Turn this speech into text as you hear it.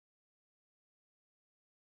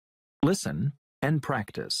Listen and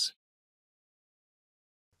practice.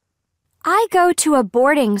 I go to a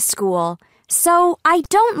boarding school, so I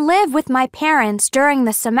don't live with my parents during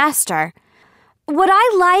the semester. What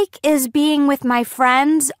I like is being with my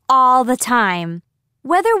friends all the time.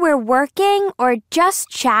 Whether we're working or just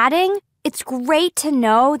chatting, it's great to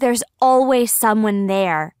know there's always someone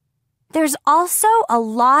there. There's also a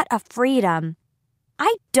lot of freedom.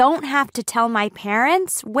 I don't have to tell my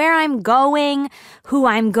parents where I'm going, who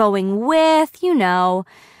I'm going with,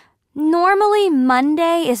 Normally,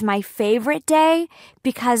 Monday is my favorite day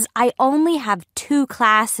because I only have 2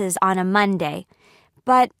 classes on a Monday.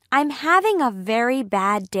 But I'm having a very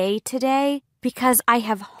bad day today because I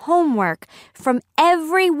have homework from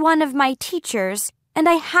every one of my teachers and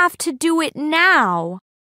I have to do it now.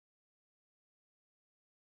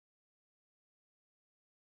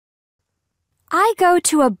 I go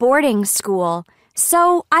to a boarding school,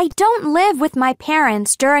 so I don't live with my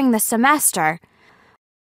parents during the semester.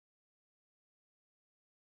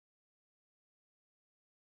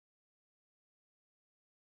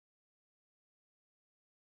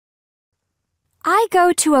 I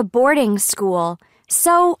go to a boarding school,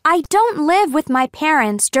 so I don't live with my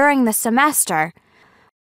parents during the semester.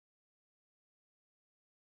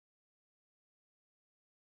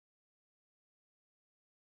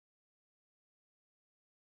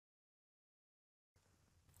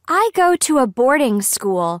 I go to a boarding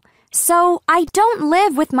school, so I don't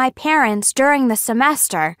live with my parents during the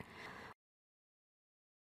semester.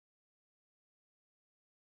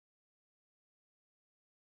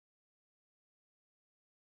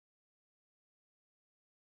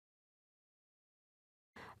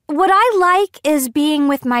 What I like is being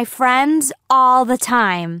with my friends all the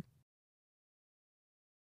time.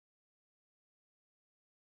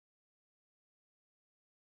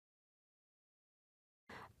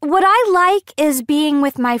 What I like is being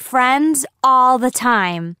with my friends all the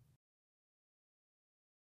time.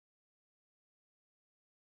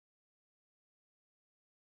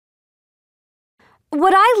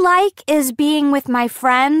 What I like is being with my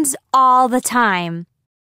friends all the time.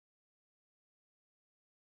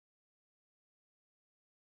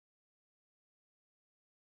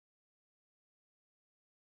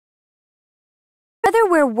 Whether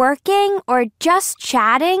we're working or just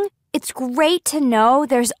chatting, it's great to know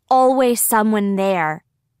there's always someone there.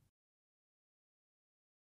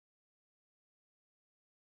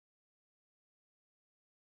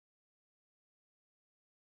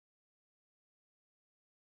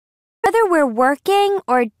 Whether we're working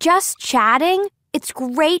or just chatting, it's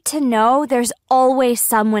great to know there's always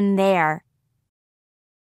someone there.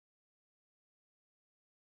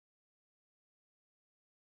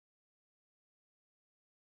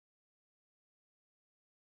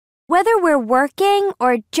 Whether we're working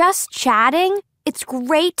or just chatting, it's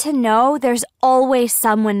great to know there's always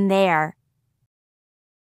someone there.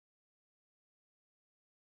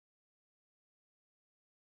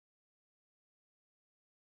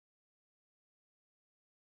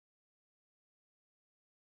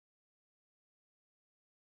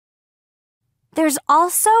 There's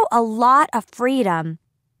also a lot of freedom.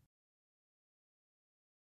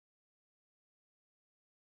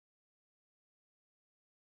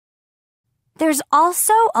 There's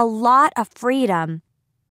also a lot of freedom.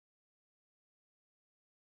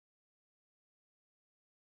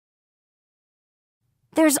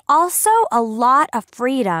 There's also a lot of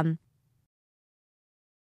freedom.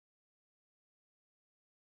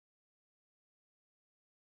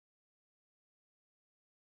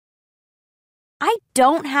 I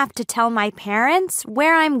don't have to tell my parents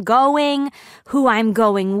where I'm going, who I'm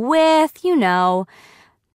going with,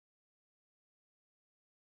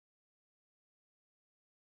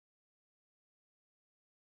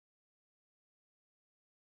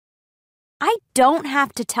 I don't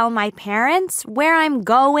have to tell my parents where I'm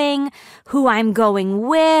going, who I'm going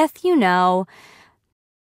with,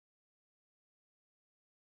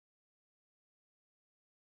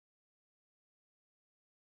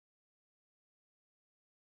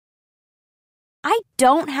 I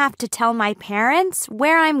don't have to tell my parents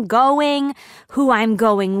where I'm going, who I'm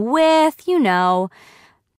going with,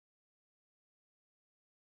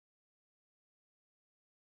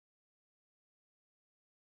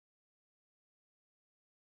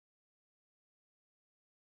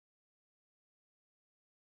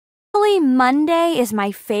 Normally, Monday is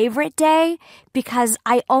my favorite day because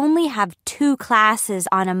I only have 2 classes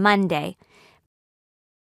on a Monday.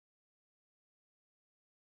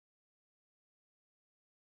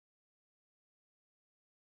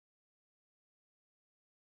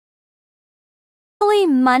 Normally,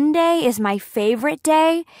 Monday is my favorite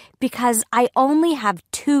day because I only have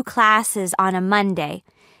 2 classes on a Monday.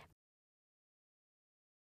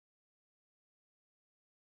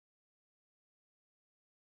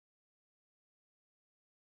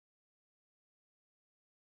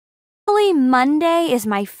 Normally, Monday is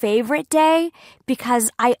my favorite day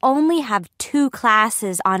because I only have 2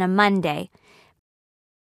 classes on a Monday.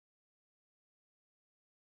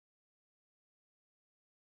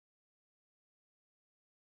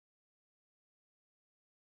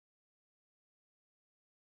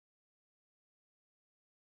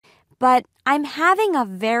 But I'm having a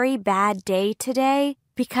very bad day today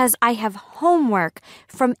because I have homework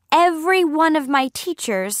from every one of my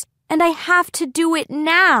teachers and I have to do it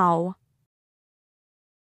now.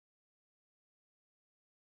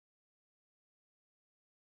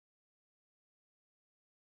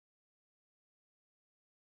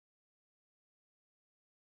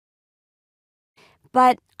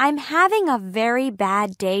 But I'm having a very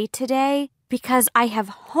bad day today because I have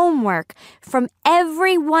homework from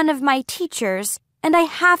every one of my teachers and I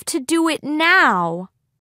have to do it now.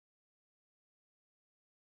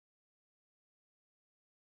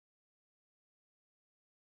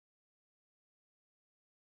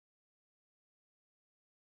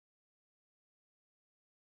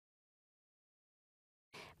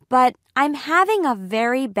 But I'm having a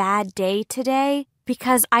very bad day today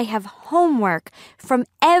because I have homework from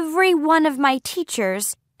every one of my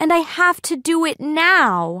teachers and I have to do it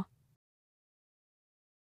now.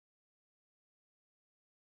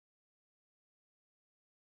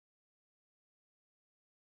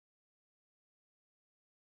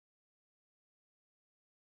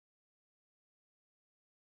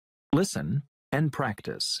 Listen and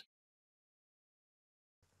practice.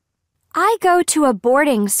 I go to a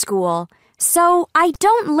boarding school, so I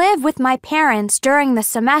don't live with my parents during the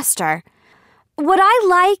semester. What I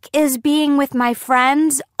like is being with my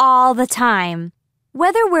friends all the time.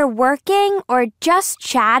 Whether we're working or just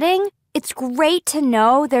chatting, it's great to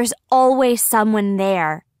know there's always someone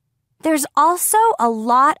there. There's also a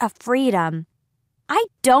lot of freedom. I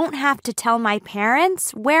don't have to tell my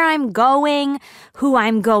parents where I'm going, who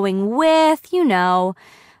I'm going with,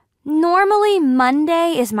 Normally,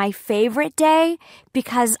 Monday is my favorite day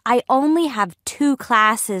because I only have 2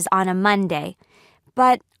 classes on a Monday.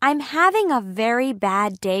 But I'm having a very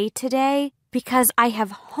bad day today because I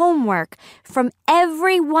have homework from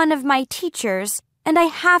every one of my teachers and I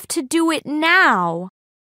have to do it now.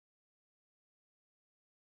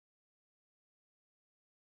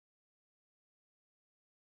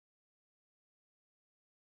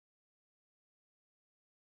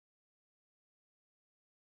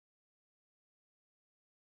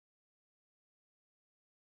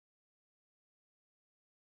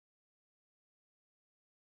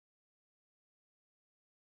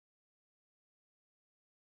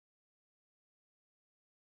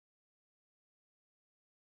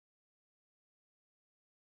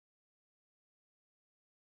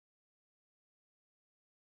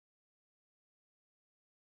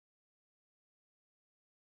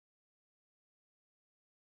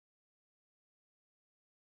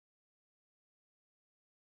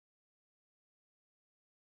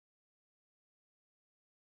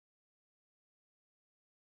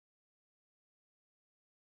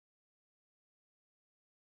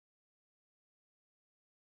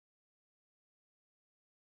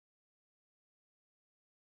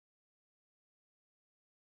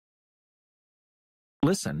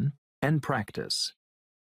 Listen and practice.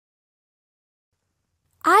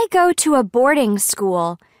 I go to a boarding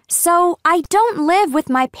school, so I don't live with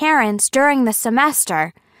my parents during the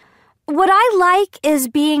semester. What I like is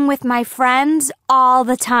being with my friends all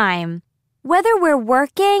the time. Whether we're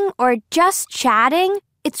working or just chatting,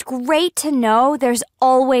 it's great to know there's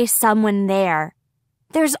always someone there.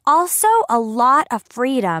 There's also a lot of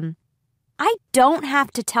freedom. I don't have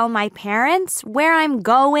to tell my parents where I'm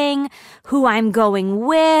going, who I'm going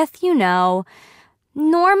with,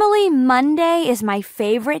 Normally, Monday is my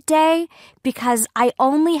favorite day because I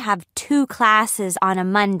only have 2 classes on a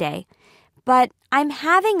Monday. But I'm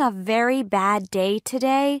having a very bad day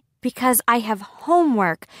today because I have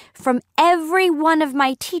homework from every one of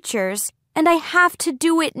my teachers and I have to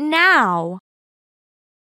do it now.